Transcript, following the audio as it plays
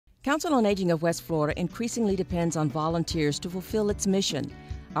Council on Aging of West Florida increasingly depends on volunteers to fulfill its mission.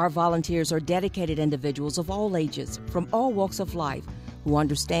 Our volunteers are dedicated individuals of all ages, from all walks of life, who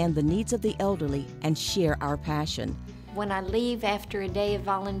understand the needs of the elderly and share our passion. When I leave after a day of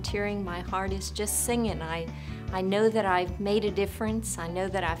volunteering, my heart is just singing. I know that I've made a difference. I know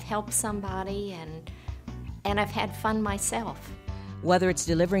that I've helped somebody, and I've had fun myself. Whether it's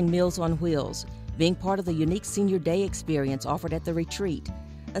delivering Meals on Wheels, being part of the unique Senior Day experience offered at the retreat,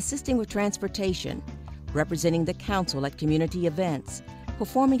 assisting with transportation, representing the council at community events,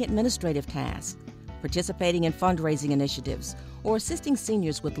 performing administrative tasks, participating in fundraising initiatives, or assisting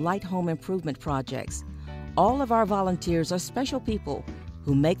seniors with light home improvement projects, all of our volunteers are special people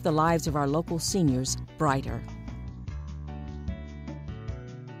who make the lives of our local seniors brighter.